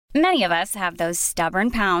Many of us have those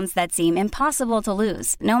stubborn pounds that seem impossible to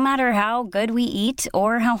lose, no matter how good we eat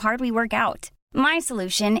or how hard we work out. My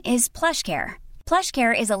solution is PlushCare.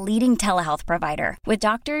 PlushCare is a leading telehealth provider with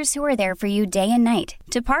doctors who are there for you day and night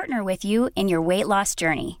to partner with you in your weight loss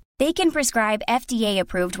journey. They can prescribe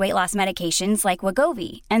FDA-approved weight loss medications like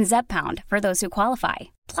Wegovy and Zepbound for those who qualify.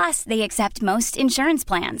 Plus, they accept most insurance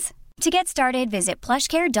plans. To get started, visit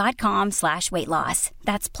plushcare.com/weightloss.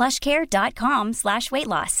 That's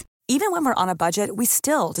plushcare.com/weightloss. Even when we're on a budget, we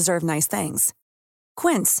still deserve nice things.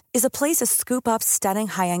 Quince is a place to scoop up stunning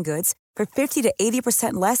high-end goods for 50 to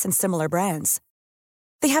 80% less than similar brands.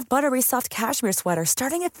 They have buttery soft cashmere sweaters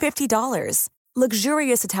starting at $50,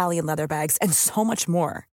 luxurious Italian leather bags, and so much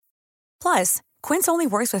more. Plus, Quince only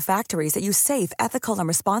works with factories that use safe, ethical, and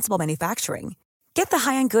responsible manufacturing. Get the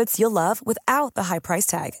high-end goods you'll love without the high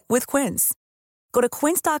price tag with Quince. Go to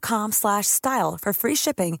quince.com/style for free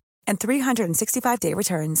shipping and 365-day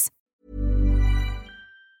returns.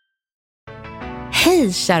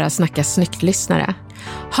 Hej kära Snacka snyggt-lyssnare.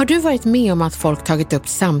 Har du varit med om att folk tagit upp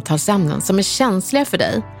samtalsämnen som är känsliga för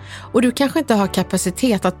dig och du kanske inte har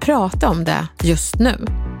kapacitet att prata om det just nu?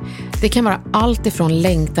 Det kan vara allt ifrån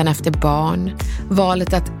längtan efter barn,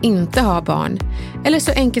 valet att inte ha barn eller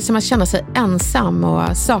så enkelt som att känna sig ensam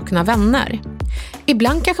och sakna vänner.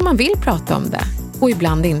 Ibland kanske man vill prata om det och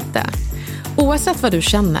ibland inte. Oavsett vad du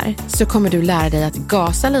känner så kommer du lära dig att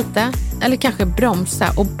gasa lite eller kanske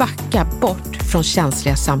bromsa och backa bort från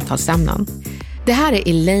känsliga samtalsämnen. Det här är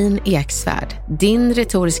Elaine Eksvärd, din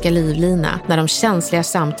retoriska livlina när de känsliga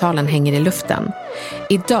samtalen hänger i luften.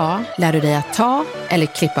 Idag lär du dig att ta eller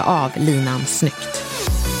klippa av linan snyggt.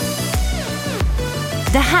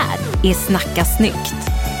 Det här är Snacka snyggt.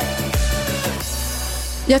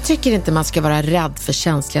 Jag tycker inte man ska vara rädd för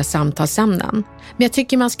känsliga samtalsämnen. Men jag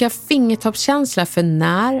tycker man ska ha fingertoppskänsla för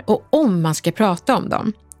när och om man ska prata om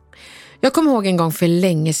dem. Jag kommer ihåg en gång för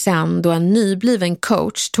länge sedan då en nybliven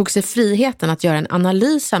coach tog sig friheten att göra en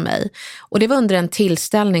analys av mig. Och det var under en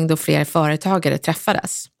tillställning då fler företagare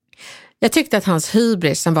träffades. Jag tyckte att hans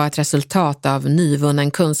hybris som var ett resultat av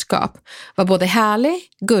nyvunnen kunskap var både härlig,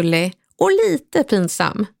 gullig och lite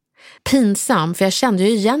pinsam. Pinsam för jag kände ju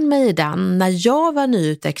igen mig i den när jag var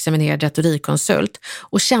nyutexaminerad retorikkonsult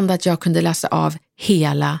och kände att jag kunde läsa av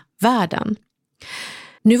hela världen.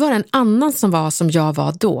 Nu var det en annan som var som jag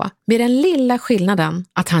var då, med den lilla skillnaden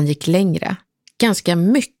att han gick längre. Ganska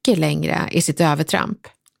mycket längre i sitt övertramp.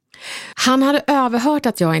 Han hade överhört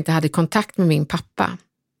att jag inte hade kontakt med min pappa.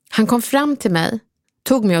 Han kom fram till mig,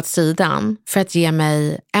 tog mig åt sidan för att ge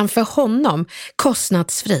mig en för honom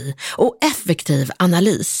kostnadsfri och effektiv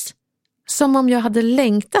analys. Som om jag hade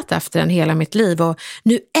längtat efter den hela mitt liv och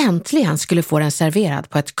nu äntligen skulle få den serverad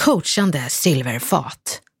på ett coachande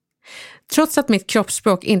silverfat. Trots att mitt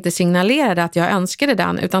kroppsspråk inte signalerade att jag önskade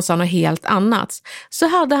den utan sa något helt annat så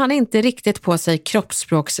hade han inte riktigt på sig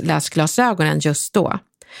kroppsspråksläsglasögonen just då.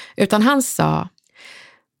 Utan han sa: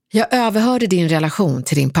 "Jag överhörde din relation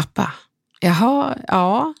till din pappa." "Jaha,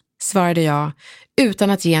 ja", svarade jag utan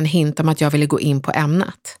att ge en hint om att jag ville gå in på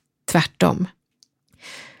ämnet. Tvärtom.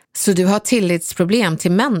 "Så du har tillitsproblem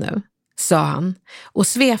till män nu?" sa han och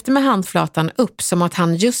svepte med handflatan upp som att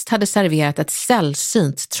han just hade serverat ett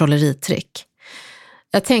sällsynt trolleritrick.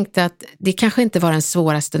 Jag tänkte att det kanske inte var den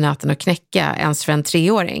svåraste nöten att knäcka ens för en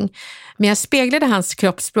 3-åring, men jag speglade hans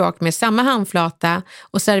kroppsspråk med samma handflata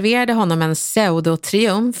och serverade honom en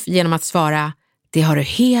pseudo-triumf genom att svara: "Det har du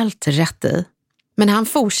helt rätt i." Men han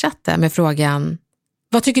fortsatte med frågan: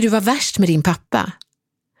 "Vad tycker du var värst med din pappa?"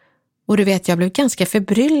 Och du vet, jag blev ganska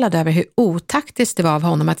förbryllad över hur otaktiskt det var av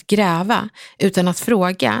honom att gräva utan att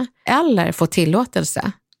fråga eller få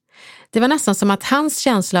tillåtelse. Det var nästan som att hans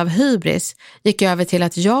känsla av hybris gick över till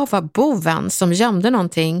att jag var boven som gömde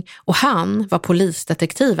någonting och han var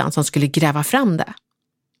polisdetektiven som skulle gräva fram det.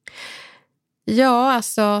 "Ja,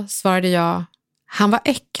 alltså", svarade jag, "han var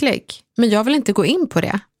äcklig, men jag vill inte gå in på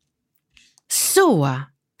det." "Så",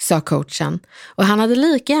 sa coachen, och han hade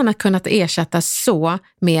lika gärna kunnat ersätta "så"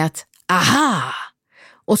 med ett "aha".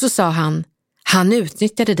 Och så sa han: "Han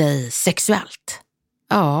utnyttjade dig sexuellt."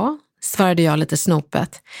 "Ja", svarade jag lite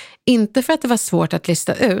snopet. Inte för att det var svårt att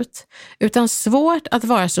lista ut, utan svårt att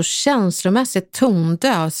vara så känslomässigt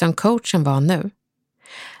tondöv som coachen var nu.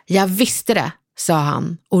 "Jag visste det", sa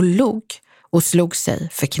han och log och slog sig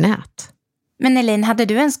för knät. Men Elaine, hade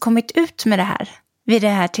du ens kommit ut med det här vid det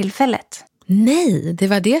här tillfället? Nej, det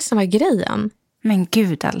var det som var grejen. Men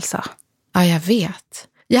gud alltså. Ja, jag vet.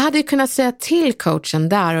 Jag hade ju kunnat säga till coachen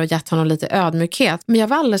där och gett honom lite ödmjukhet, men jag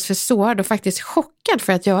var alldeles för sårad och faktiskt chockad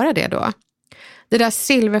för att göra det då. Det där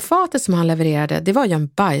silverfatet som han levererade, det var ju en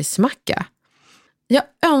bajsmacka. Jag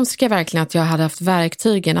önskar verkligen att jag hade haft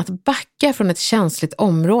verktygen att backa från ett känsligt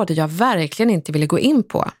område jag verkligen inte ville gå in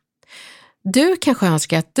på. Du kanske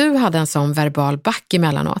önskar att du hade en sån verbal back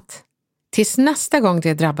emellanåt. Tills nästa gång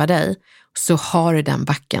det drabbar dig så har du den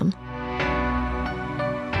backen.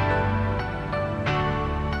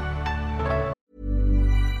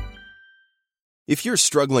 If you're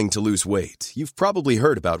struggling to lose weight, you've probably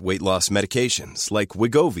heard about weight loss medications like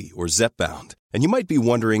Wegovy or Zepbound, and you might be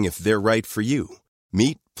wondering if they're right for you.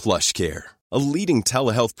 Meet PlushCare, a leading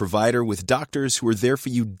telehealth provider with doctors who are there for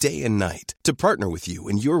you day and night to partner with you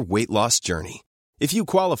in your weight loss journey. If you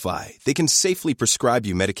qualify, they can safely prescribe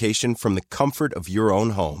you medication from the comfort of your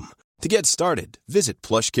own home. To get started, visit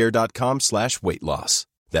plushcare.com/weightloss.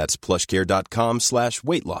 That's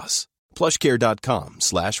plushcare.com/weightloss.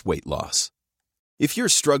 plushcare.com/weightloss. If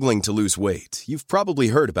you're struggling to lose weight, you've probably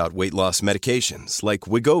heard about weight loss medications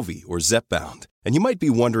like Wegovy or Zepbound, and you might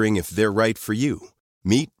be wondering if they're right for you.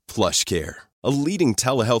 Meet PlushCare, a leading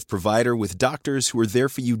telehealth provider with doctors who are there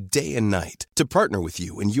for you day and night to partner with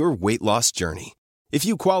you in your weight loss journey. If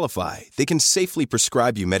you qualify, they can safely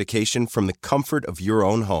prescribe you medication from the comfort of your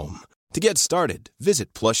own home. To get started,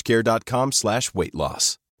 visit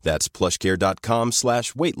plushcare.com/weightloss. That's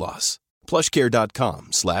plushcare.com/weightloss.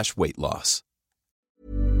 plushcare.com/weightloss.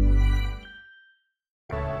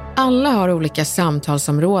 Alla har olika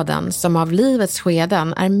samtalsområden som av livets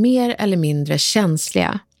skeden är mer eller mindre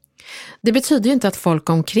känsliga. Det betyder ju inte att folk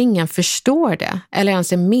omkring en förstår det eller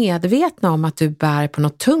ens är medvetna om att du bär på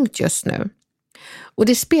något tungt just nu. Och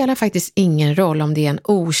det spelar faktiskt ingen roll om det är en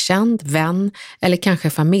okänd vän eller kanske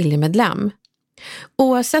familjemedlem.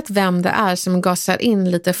 Oavsett vem det är som gasar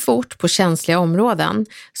in lite fort på känsliga områden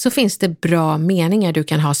så finns det bra meningar du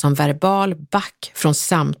kan ha som verbal back från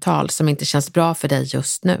samtal som inte känns bra för dig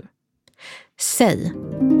just nu. Säg: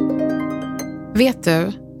 vet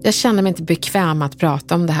du, jag känner mig inte bekväm att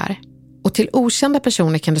prata om det här. Och till okända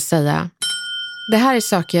personer kan du säga: det här är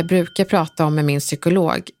saker jag brukar prata om med min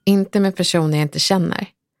psykolog, inte med personer jag inte känner.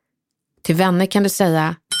 Till vänner kan du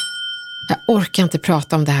säga: jag orkar inte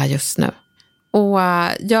prata om det här just nu. Och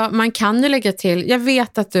man kan ju lägga till: jag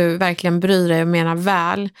vet att du verkligen bryr dig och menar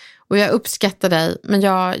väl och jag uppskattar dig, men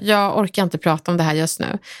jag orkar inte prata om det här just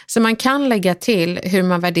nu. Så man kan lägga till hur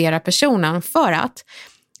man värderar personen för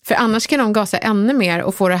annars kan de gasa ännu mer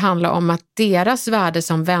och få det handla om att deras värde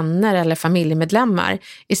som vänner eller familjemedlemmar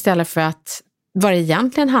istället för att vad det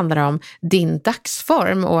egentligen handlar om din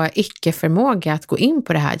dagsform och icke-förmåga att gå in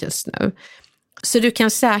på det här just nu. Så du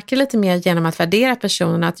kan säkra lite mer genom att värdera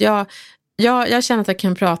personen att jag känner att jag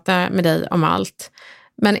kan prata med dig om allt.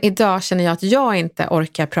 Men idag känner jag att jag inte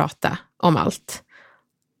orkar prata om allt.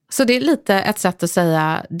 Så det är lite ett sätt att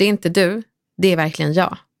säga: det är inte du, det är verkligen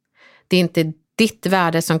jag. Det är inte ditt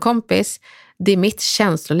värde som kompis, det är mitt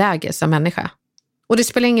känsloläge som människa. Och det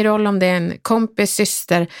spelar ingen roll om det är en kompis,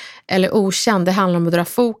 syster eller okänd. Det handlar om att dra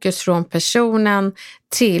fokus från personen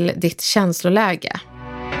till ditt känsloläge.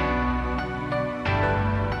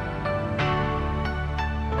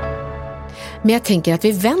 Men jag tänker att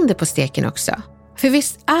vi vänder på steken också. För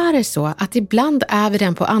visst är det så att ibland är vi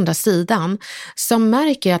den på andra sidan som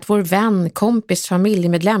märker att vår vän, kompis,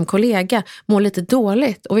 familjemedlem, kollega mår lite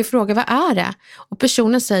dåligt och vi frågar: vad är det? Och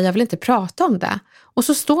personen säger: jag vill inte prata om det. Och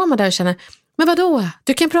så står man där och känner: men vadå?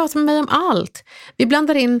 Du kan prata med mig om allt. Vi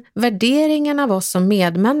blandar in värderingen av oss som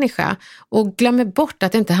medmänniska och glömmer bort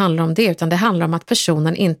att det inte handlar om det, utan det handlar om att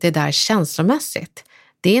personen inte är där känslomässigt.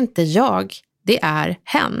 Det är inte jag, det är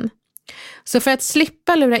hen. Så för att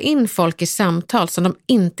slippa lura in folk i samtal som de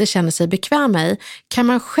inte känner sig bekväma i kan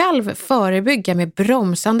man själv förebygga med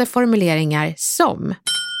bromsande formuleringar som: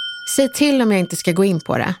 säg till om jag inte ska gå in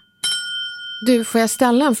på det. Du, får jag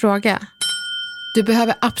ställa en fråga? Du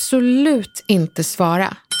behöver absolut inte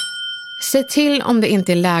svara. Säg till om det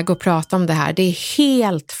inte är läge att prata om det här. Det är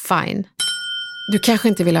helt fine. Du kanske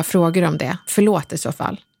inte vill ha frågor om det. Förlåt i så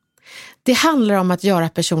fall. Det handlar om att göra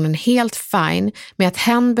personen helt fine med att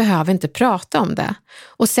hen behöver inte prata om det.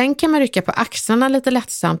 Och sen kan man rycka på axlarna lite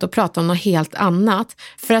lättsamt och prata om något helt annat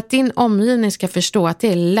för att din omgivning ska förstå att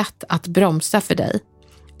det är lätt att bromsa för dig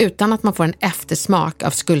utan att man får en eftersmak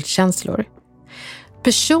av skuldkänslor.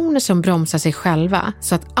 Personer som bromsar sig själva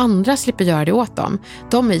så att andra slipper göra det åt dem,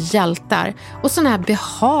 de är hjältar och sådana här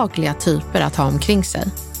behagliga typer att ha omkring sig.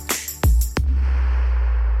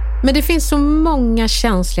 Men det finns så många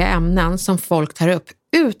känsliga ämnen som folk tar upp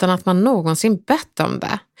utan att man någonsin bett om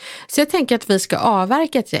det. Så jag tänker att vi ska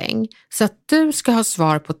avverka ett gäng så att du ska ha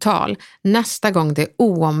svar på tal nästa gång det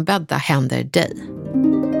oombedda händer dig.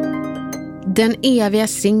 Den eviga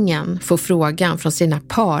singeln får frågan från sina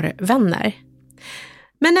parvänner: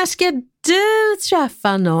 men när ska du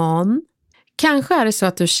träffa någon? Kanske är det så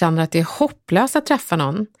att du känner att det är hopplöst att träffa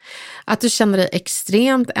någon. Att du känner dig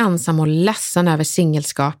extremt ensam och ledsen över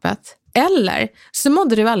singelskapet. Eller så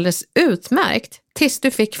mådde du alldeles utmärkt tills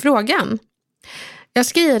du fick frågan. Jag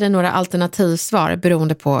ska ge dig några alternativsvar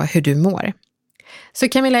beroende på hur du mår. Så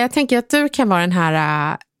Camilla, jag tänker att du kan vara den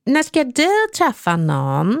här, när ska du träffa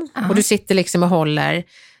någon? Och du sitter liksom och håller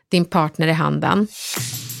din partner i handen.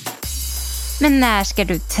 Men när ska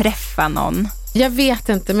du träffa någon? Jag vet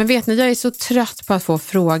inte, men vet ni, jag är så trött på att få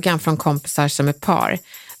frågan från kompisar som är par.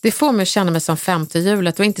 Det får mig att känna mig som femte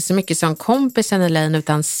hjulet och inte så mycket som kompisen Elaine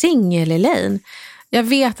utan singel Elaine. Jag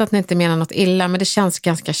vet att ni inte menar något illa, men det känns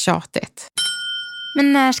ganska tjatigt.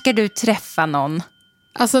 Men när ska du träffa någon?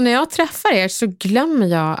 Alltså när jag träffar er så glömmer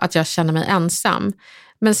jag att jag känner mig ensam.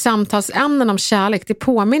 Men samtalsämnen om kärlek, det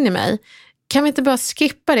påminner mig. Kan vi inte bara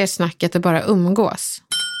skippa det snacket och bara umgås?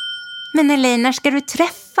 Men Elaine, när ska du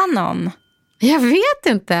träffa någon? Jag vet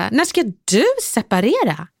inte. När ska du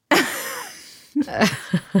separera?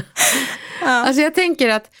 Alltså jag tänker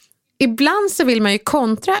att ibland så vill man ju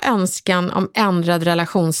kontra önskan om ändrad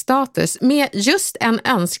relationsstatus med just en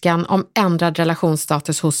önskan om ändrad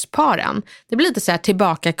relationsstatus hos paren. Det blir lite så här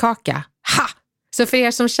tillbaka kaka. Ha! Så för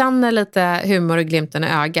er som känner lite humor och glimten i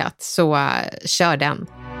ögat så kör den.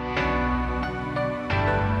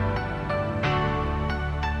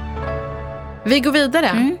 Vi går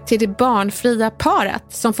vidare till det barnfria paret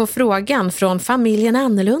som får frågan från familjen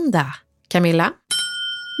Annorlunda. Camilla?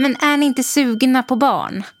 Men är ni inte sugna på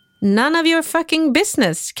barn? None of your fucking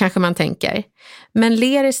business, kanske man tänker. Men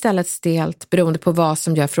ler istället stelt beroende på vad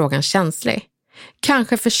som gör frågan känslig.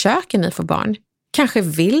 Kanske försöker ni få barn. Kanske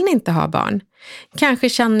vill ni inte ha barn. Kanske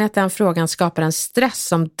känner ni att den frågan skapar en stress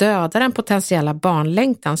som dödar den potentiella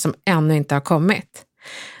barnlängtan som ännu inte har kommit.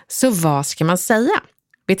 Så vad ska man säga?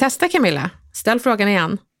 Vi testar Camilla. Ställ frågan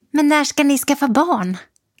igen. Men när ska ni skaffa barn?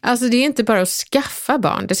 Alltså det är ju inte bara att skaffa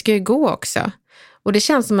barn, det ska ju gå också. Och det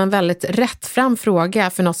känns som en väldigt rättfram fråga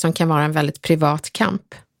för något som kan vara en väldigt privat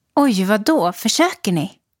kamp. Oj, vad då? Försöker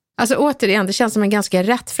ni? Alltså återigen, det känns som en ganska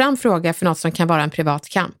rättfram fråga för något som kan vara en privat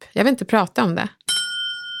kamp. Jag vill inte prata om det.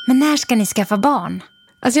 Men när ska ni skaffa barn?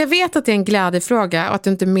 Alltså jag vet att det är en glädjefråga och att du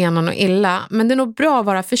inte menar något illa, men det är nog bra att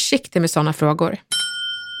vara försiktig med sådana frågor.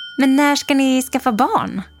 Men när ska ni skaffa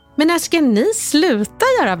barn? Men när ska ni sluta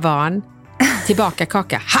göra barn? Tillbaka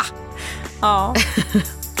kaka, ha! Ja.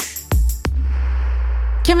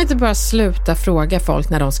 Kan vi inte bara sluta fråga folk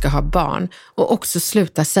när de ska ha barn och också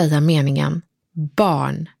sluta säga meningen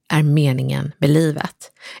barn är meningen med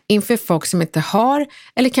livet inför folk som inte har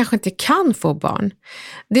eller kanske inte kan få barn.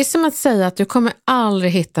 Det är som att säga att du kommer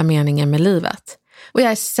aldrig hitta meningen med livet och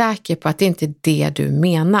jag är säker på att det inte är det du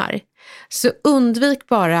menar. Så undvik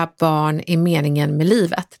bara barn i meningen med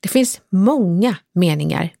livet. Det finns många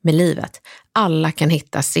meningar med livet. Alla kan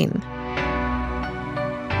hitta sin.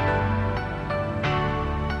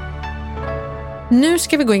 Nu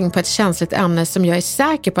ska vi gå in på ett känsligt ämne som jag är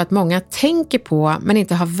säker på att många tänker på men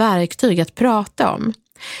inte har verktyg att prata om.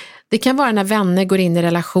 Det kan vara när vänner går in i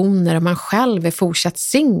relationer och man själv är fortsatt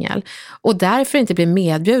singel och därför inte blir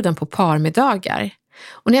medbjuden på parmiddagar.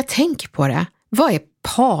 Och när jag tänker på det, vad är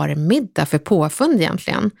parmiddag för påfund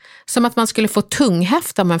egentligen? Som att man skulle få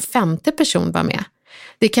tunghäfta om en femte person var med.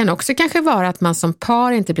 Det kan också kanske vara att man som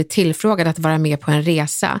par inte blir tillfrågad att vara med på en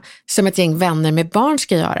resa som ett gäng vänner med barn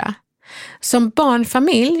ska göra. Som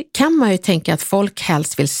barnfamilj kan man ju tänka att folk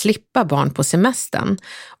helst vill slippa barn på semestern.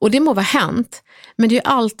 Och det må vara hänt, men det är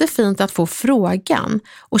ju alltid fint att få frågan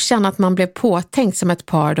och känna att man blev påtänkt som ett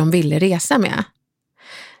par de ville resa med.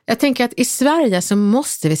 Jag tänker att i Sverige så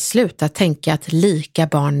måste vi sluta tänka att lika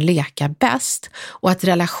barn leka bäst och att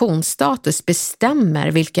relationsstatus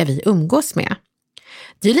bestämmer vilka vi umgås med.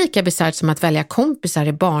 Det är lika bisarrt som att välja kompisar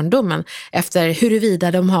i barndomen efter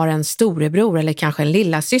huruvida de har en storebror eller kanske en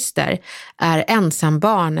lilla syster, är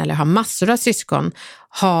ensambarn eller har massor av syskon,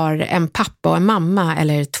 har en pappa och en mamma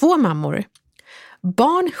eller 2 mammor.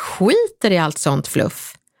 Barn skiter i allt sånt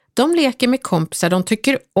fluff. De leker med kompisar de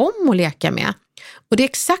tycker om att leka med. Och det är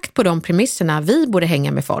exakt på de premisserna vi borde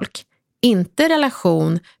hänga med folk. Inte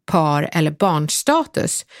relation, par eller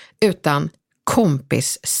barnstatus, utan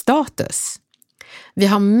kompisstatus. Vi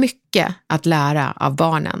har mycket att lära av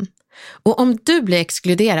barnen. Och om du blir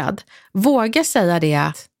exkluderad, våga säga det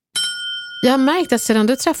att jag har märkt att sedan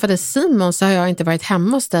du träffade Simon så har jag inte varit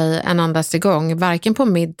hemma hos dig en endaste gång, varken på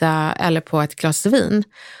middag eller på ett glas vin.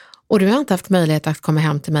 Och du har inte haft möjlighet att komma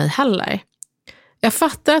hem till mig heller. Jag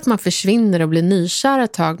fattar att man försvinner och blir nykär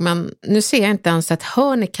ett tag, men nu ser jag inte ens ett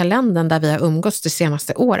hörn i kalendern där vi har umgåtts det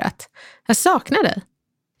senaste året. Jag saknar dig.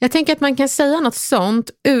 Jag tänker att man kan säga något sånt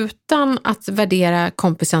utan att värdera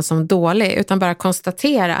kompisen som dålig, utan bara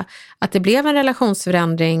konstatera att det blev en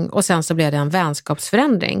relationsförändring och sen så blev det en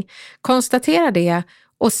vänskapsförändring. Konstatera det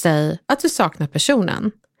och säg att du saknar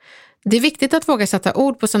personen. Det är viktigt att våga sätta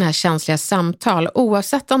ord på sådana här känsliga samtal,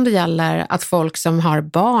 oavsett om det gäller att folk som har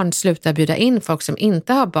barn slutar bjuda in folk som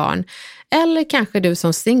inte har barn, eller kanske du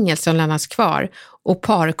som singel som lämnas kvar och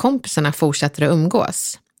parkompisarna fortsätter att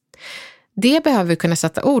umgås. Det behöver vi kunna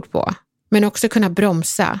sätta ord på, men också kunna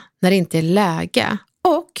bromsa när det inte är läge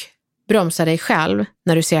och bromsa dig själv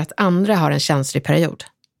när du ser att andra har en känslig period.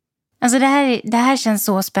 Alltså det här känns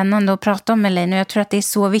så spännande att prata om, Elaine, och jag tror att det är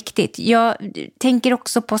så viktigt. Jag tänker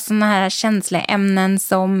också på såna här känsliga ämnen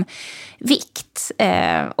som vikt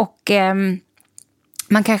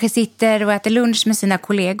man kanske sitter och äter lunch med sina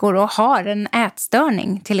kollegor och har en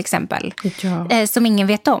ätstörning till exempel, som ingen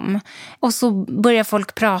vet om. Och så börjar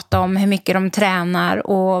folk prata om hur mycket de tränar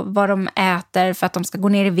och vad de äter för att de ska gå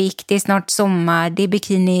ner i vikt. Det är snart sommar, det är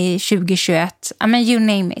bikini 2021. I mean, you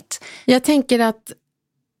name it. Jag tänker att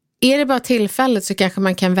är det bara tillfället så kanske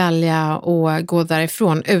man kan välja att gå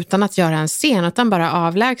därifrån utan att göra en scen, utan bara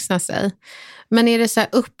avlägsna sig. Men är det så här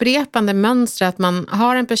upprepande mönster att man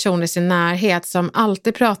har en person i sin närhet som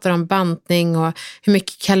alltid pratar om bantning och hur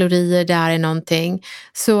mycket kalorier det är i någonting,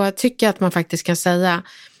 så tycker jag att man faktiskt kan säga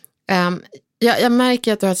jag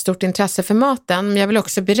märker att du har ett stort intresse för maten, men jag vill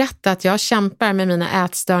också berätta att jag kämpar med mina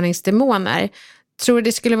ätstörningsdemoner. Tror du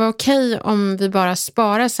det skulle vara okej om vi bara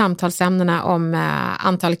sparar samtalsämnena om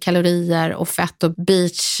antal kalorier och fett och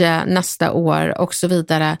beach nästa år och så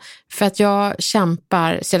vidare? För att jag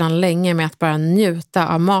kämpar sedan länge med att bara njuta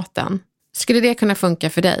av maten. Skulle det kunna funka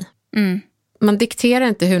för dig? Mm. Man dikterar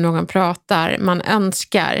inte hur någon pratar, man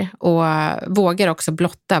önskar och vågar också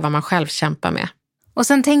blotta vad man själv kämpar med. Och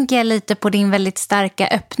sen tänker jag lite på din väldigt starka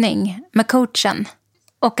öppning med coachen.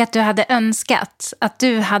 Och att du hade önskat att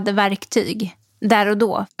du hade verktyg där och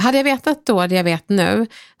då. Hade jag vetat då det jag vet nu,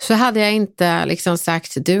 så hade jag inte liksom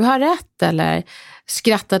sagt du har rätt eller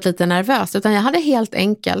skrattat lite nervöst, utan jag hade helt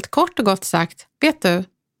enkelt kort och gott sagt, vet du,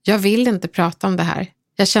 jag vill inte prata om det här.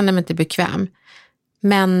 Jag känner mig inte bekväm.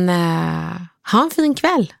 Men ha en fin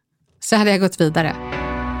kväll. Så hade jag gått vidare.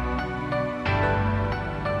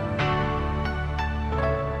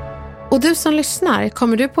 Och du som lyssnar,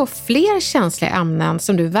 kommer du på fler känsliga ämnen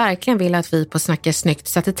som du verkligen vill att vi på Snacka Snyggt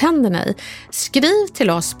sätter tänderna i? Skriv till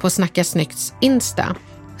oss på Snacka Snyggts Insta,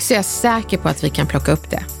 så jag är säker på att vi kan plocka upp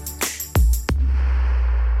det.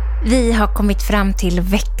 Vi har kommit fram till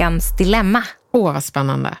veckans dilemma. Vad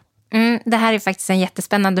spännande. Det här är faktiskt en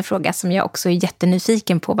jättespännande fråga som jag också är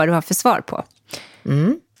jättenyfiken på vad du har för svar på.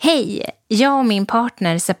 Hej, jag och min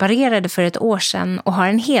partner separerade för ett år sedan och har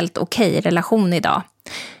en helt okej relation idag.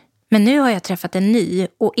 Men nu har jag träffat en ny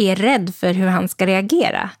och är rädd för hur han ska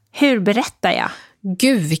reagera. Hur berättar jag?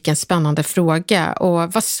 Gud, vilken spännande fråga,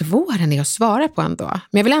 och vad svår den är att svara på ändå.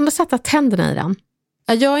 Men jag vill ändå sätta tänderna i den.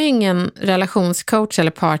 Jag är ingen relationscoach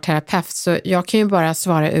eller parterapeut, så jag kan ju bara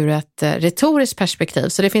svara ur ett retoriskt perspektiv.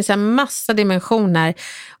 Så det finns en massa dimensioner,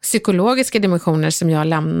 psykologiska dimensioner, som jag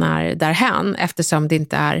lämnar därhän eftersom det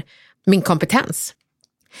inte är min kompetens.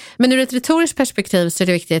 Men ur ett retoriskt perspektiv så är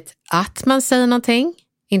det viktigt att man säger någonting.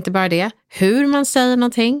 Inte bara det, hur man säger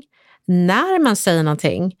någonting, när man säger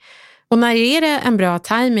någonting. Och när är det en bra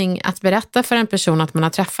timing att berätta för en person att man har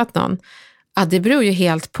träffat någon? Ja, det beror ju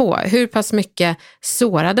helt på. Hur pass mycket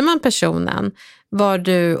sårade man personen? Var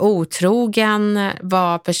du otrogen?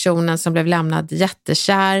 Var personen som blev lämnad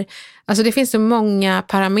jättekär? Alltså det finns så många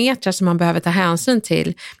parametrar som man behöver ta hänsyn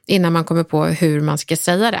till innan man kommer på hur man ska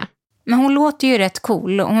säga det. Men hon låter ju rätt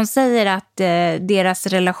cool och hon säger att deras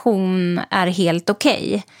relation är helt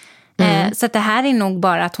okej. Så att det här är nog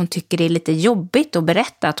bara att hon tycker det är lite jobbigt att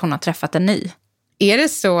berätta att hon har träffat en ny. Är det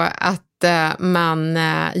så att man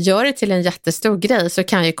gör det till en jättestor grej, så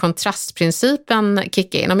kan ju kontrastprincipen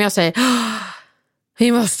kicka in. Om jag säger,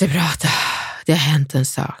 vi måste prata, det har hänt en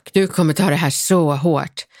sak, du kommer ta det här så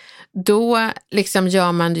hårt. Då liksom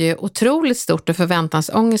gör man det ju otroligt stort och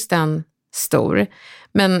förväntansångesten stor.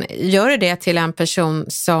 Men gör det till en person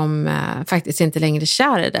som faktiskt inte längre är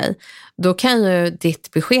kär i dig, då kan ju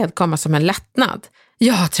ditt besked komma som en lättnad.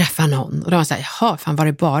 Jag har träffat någon. Och då säger jaha, fan var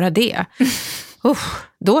det bara det?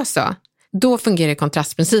 Då så. Då fungerar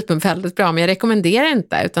kontrastprincipen väldigt bra. Men jag rekommenderar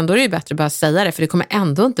inte, utan då är det ju bättre att bara säga det, för det kommer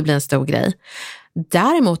ändå inte bli en stor grej.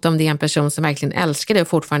 Däremot om det är en person som verkligen älskar dig och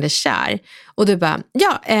fortfarande är kär, och du bara,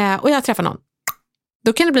 och jag har träffat någon.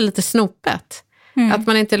 Då kan det bli lite snopet. Att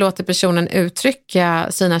man inte låter personen uttrycka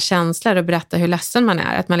sina känslor och berätta hur ledsen man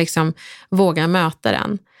är. Att man liksom vågar möta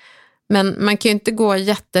den. Men man kan ju inte gå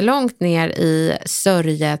jättelångt ner i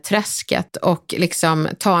sörjeträsket och liksom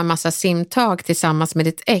ta en massa simtag tillsammans med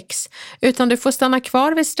ditt ex. Utan du får stanna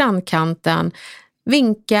kvar vid strandkanten,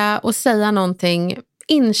 vinka och säga någonting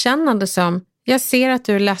inkännande som: jag ser att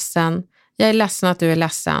du är ledsen, jag är ledsen att du är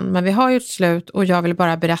ledsen, men vi har gjort slut och jag vill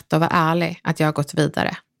bara berätta och vara ärlig att jag har gått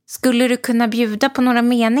vidare. Skulle du kunna bjuda på några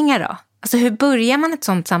meningar då? Alltså hur börjar man ett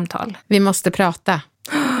sånt samtal? Vi måste prata.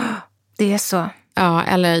 Det är så. Ja,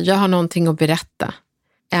 eller jag har någonting att berätta.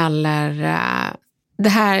 Eller det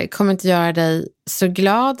här kommer inte göra dig så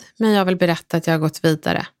glad, men jag vill berätta att jag har gått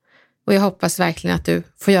vidare. Och jag hoppas verkligen att du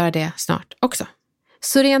får göra det snart också.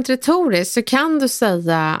 Så rent retoriskt så kan du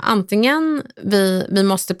säga antingen vi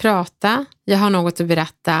måste prata, jag har något att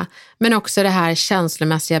berätta, men också det här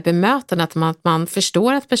känslomässiga bemötandet, att man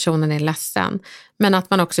förstår att personen är ledsen, men att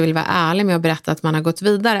man också vill vara ärlig med att berätta att man har gått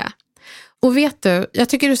vidare. Och vet du, jag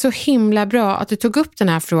tycker det är så himla bra att du tog upp den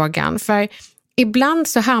här frågan, för ibland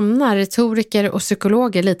så hamnar retoriker och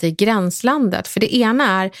psykologer lite i gränslandet. För det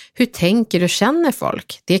ena är, hur tänker och känner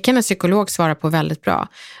folk? Det kan en psykolog svara på väldigt bra.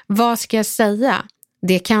 Vad ska jag säga?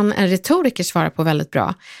 Det kan en retoriker svara på väldigt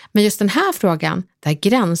bra. Men just den här frågan, där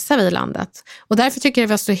gränsar vi i landet. Och därför tycker jag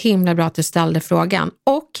det var så himla bra att du ställde frågan.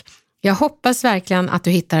 Och jag hoppas verkligen att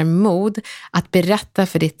du hittar mod att berätta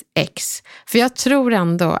för ditt ex. För jag tror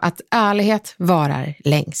ändå att ärlighet varar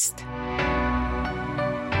längst.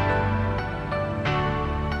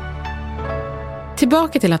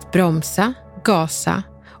 Tillbaka till att bromsa, gasa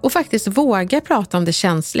och faktiskt våga prata om det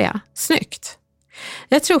känsliga. Snyggt!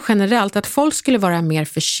 Jag tror generellt att folk skulle vara mer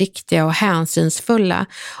försiktiga och hänsynsfulla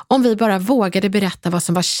om vi bara vågade berätta vad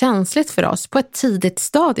som var känsligt för oss på ett tidigt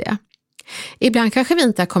stadie. Ibland kanske vi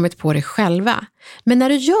inte har kommit på det själva, men när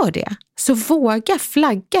du gör det så våga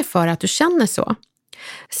flagga för att du känner så.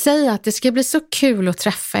 Säg att det ska bli så kul att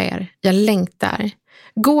träffa er, jag längtar.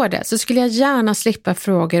 Går det så skulle jag gärna slippa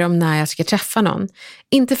frågor om när jag ska träffa någon.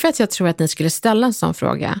 Inte för att jag tror att ni skulle ställa en sån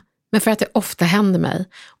fråga, men för att det ofta händer mig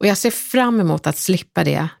och jag ser fram emot att slippa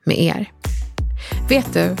det med er.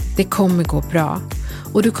 Vet du, det kommer gå bra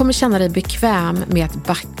och du kommer känna dig bekväm med att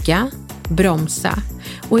backa, bromsa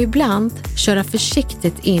och ibland köra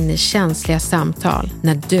försiktigt in i känsliga samtal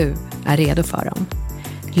när du är redo för dem.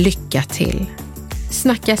 Lycka till!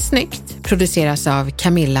 Snacka snyggt produceras av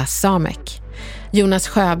Camilla Samek. Jonas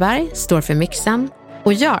Sjöberg står för mixen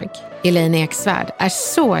och jag, Elaine Eksvärd, är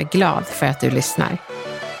så glad för att du lyssnar.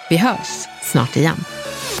 Vi hörs snart igen.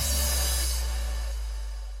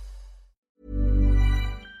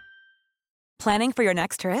 Planning for your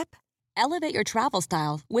next trip? Elevate your travel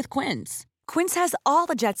style with Quince. Quince has all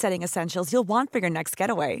the jet-setting essentials you'll want for your next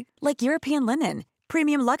getaway, like European linen,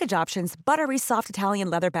 premium luggage options, buttery soft Italian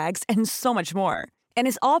leather bags, and so much more. And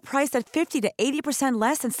is all priced at 50 to 80%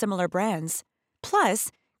 less than similar brands. Plus,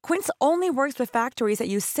 Quince only works with factories that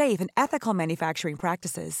use safe and ethical manufacturing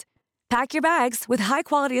practices. Pack your bags with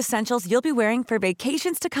high-quality essentials you'll be wearing for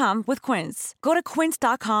vacations to come with Quince. Go to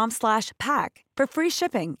quince.com/pack for free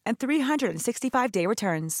shipping and 365-day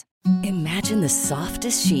returns. Imagine the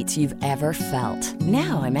softest sheets you've ever felt.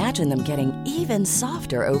 Now imagine them getting even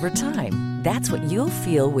softer over time. That's what you'll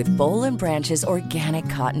feel with Boll & Branch's organic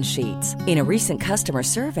cotton sheets. In a recent customer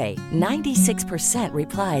survey, 96%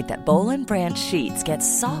 replied that Boll & Branch sheets get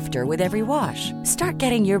softer with every wash. Start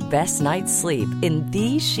getting your best night's sleep in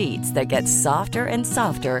these sheets that get softer and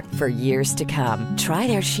softer for years to come. Try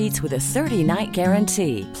their sheets with a 30-night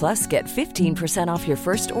guarantee. Plus, get 15% off your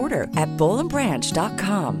first order at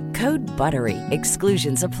bollandbranch.com. Code BUTTERY.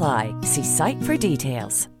 Exclusions apply. See site for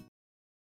details.